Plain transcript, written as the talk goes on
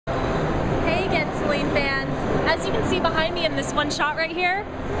As you can see behind me in this one shot right here,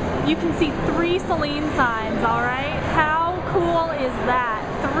 you can see 3 Celine signs, all right? How cool is that?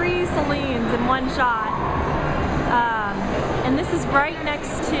 3 Celines in one shot. And this is right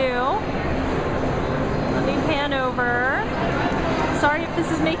next to, let me pan over. Sorry if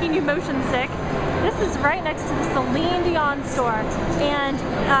this is making you motion sick. This is right next to the Celine Dion store. And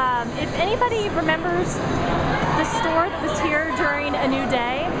if anybody remembers the store that was here during A New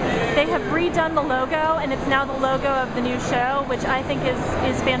Day, they have redone the logo, and it's now the logo of the new show, which I think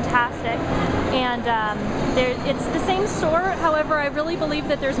is fantastic. And it's the same store, however, I really believe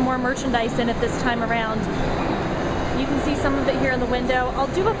that there's more merchandise in it this time around. You can see some of it here in the window. I'll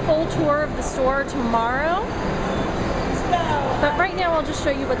do a full tour of the store tomorrow, but right now I'll just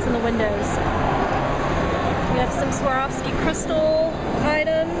show you what's in the windows. We have some Swarovski crystal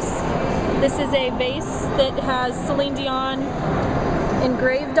items. This is a vase that has Celine Dion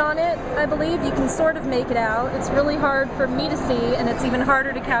engraved on it, I believe. You can sort of make it out. It's really hard for me to see, and it's even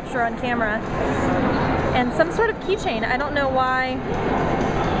harder to capture on camera. And some sort of keychain. I don't know why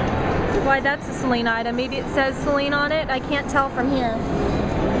that's a Celine item. Maybe it says Celine on it. I can't tell from here.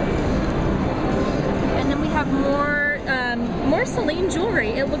 And then we have more Celine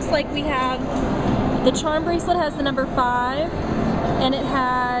jewelry. It looks like we have the charm bracelet has the number 5, and it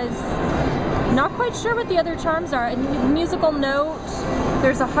has, not quite sure what the other charms are. A musical note.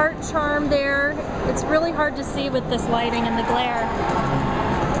 There's a heart charm there. It's really hard to see with this lighting and the glare.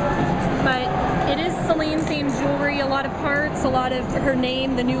 But it is Celine themed jewelry, a lot of hearts, a lot of her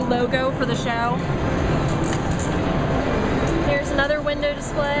name, the new logo for the show. Here's another window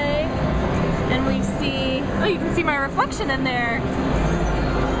display, and we see, oh, you can see my reflection in there.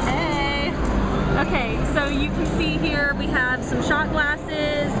 Hey! Okay, so you can see here we have some shot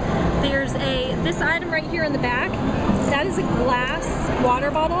glasses. There's this item right here in the back. That is a glass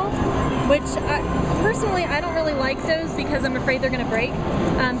water bottle, which personally I don't really like those because I'm afraid they're going to break.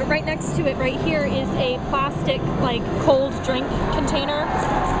 But right next to it right here is a plastic like cold drink container.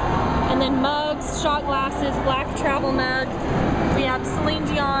 And then mugs, shot glasses, black travel mug. We have Celine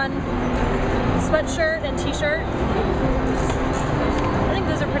Dion sweatshirt and t-shirt. I think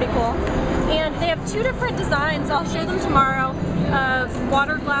those are pretty cool. And they have 2 different designs. I'll show them tomorrow of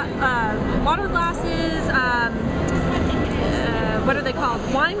water glasses, what are they called?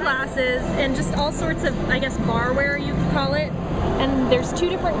 Wine glasses, and just all sorts of, I guess, barware you could call it. And there's 2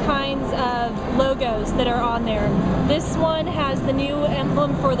 different kinds of logos that are on there. This one has the new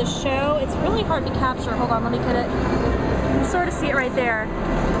emblem for the show. It's really hard to capture. Hold on, let me get it. You can sort of see it right there.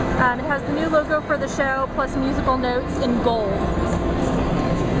 It has the new logo for the show plus musical notes in gold.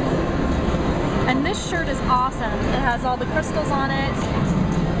 And this shirt is awesome. It has all the crystals on it.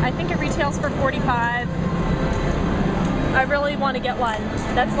 I think it retails for $45. I really want to get one.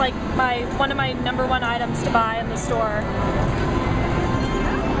 That's like one of my #1 items to buy in the store.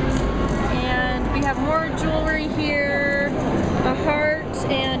 And we have more jewelry here, a heart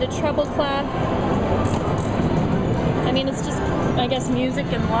and a treble clef. I mean, it's just, I guess,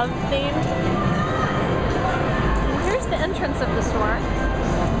 music and love themed. And here's the entrance of the store.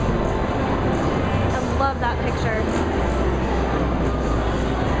 Love that picture.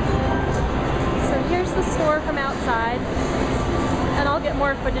 So here's the store from outside, and I'll get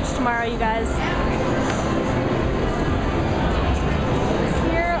more footage tomorrow, you guys.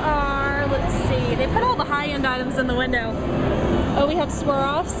 Here are, let's see, they put all the high-end items in the window. Oh, we have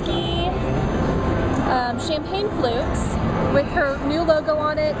Swarovski champagne flutes with her new logo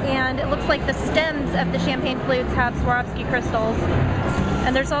on it, and it looks like the stems of the champagne flutes have Swarovski crystals.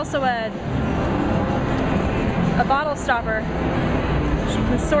 And there's also a bottle stopper. You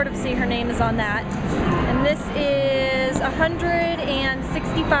can sort of see her name is on that. And this is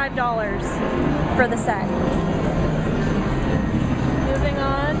 $165 for the set. Moving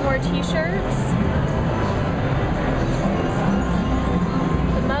on, more t-shirts.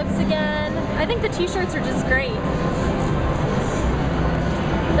 The mugs again. I think the t-shirts are just great.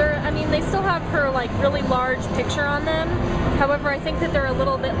 I mean, they still have her like really large picture on them. However, I think that they're a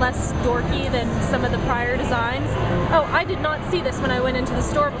little bit less dorky than some of the prior designs. Oh, I did not see this when I went into the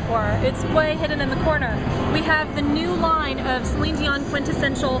store before. It's way hidden in the corner. We have the new line of Celine Dion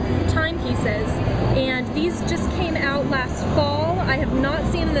Quintessential Timepieces, and these just came out last fall. I have not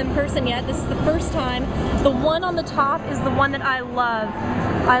seen them in person yet. This is the first time. The one on the top is the one that I love.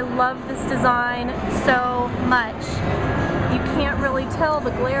 I love this design so much. You can't really tell,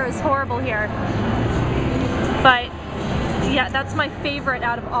 the glare is horrible here. But yeah, that's my favorite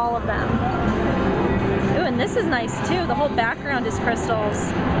out of all of them. Ooh, and this is nice too. The whole background is crystals.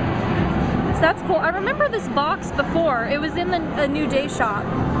 So that's cool. I remember this box before. It was in the A New Day shop.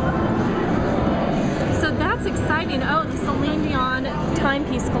 So that's that's exciting. Oh, the Celine Dion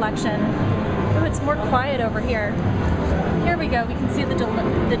timepiece collection. Oh, it's more quiet over here. Here we go, we can see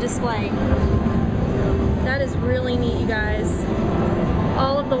the display. That is really neat, you guys.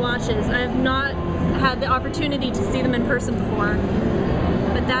 All of the watches. I have not had the opportunity to see them in person before,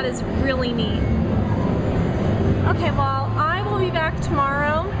 but that is really neat. Okay, well, I will be back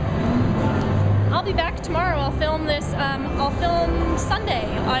tomorrow. I'll be back tomorrow. I'll film this, I'll film Sunday.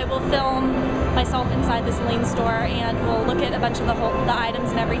 I will film myself inside the Celine store, and we'll look at a bunch of the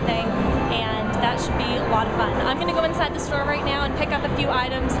items and everything, and that should be a lot of fun. I'm gonna go inside the store right now and pick up a few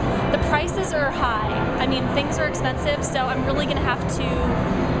items. The prices are high. I mean, things are expensive, so I'm really gonna have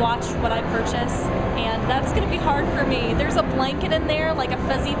to watch what I purchase, and that's gonna be hard for me. There's a blanket in there, like a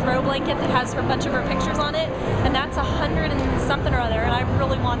fuzzy throw blanket that has a bunch of her pictures on it, and that's $100 and something or other, and I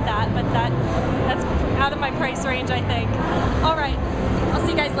really want that, but that's out of my price range, I think. All right, I'll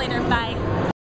see you guys later. Bye.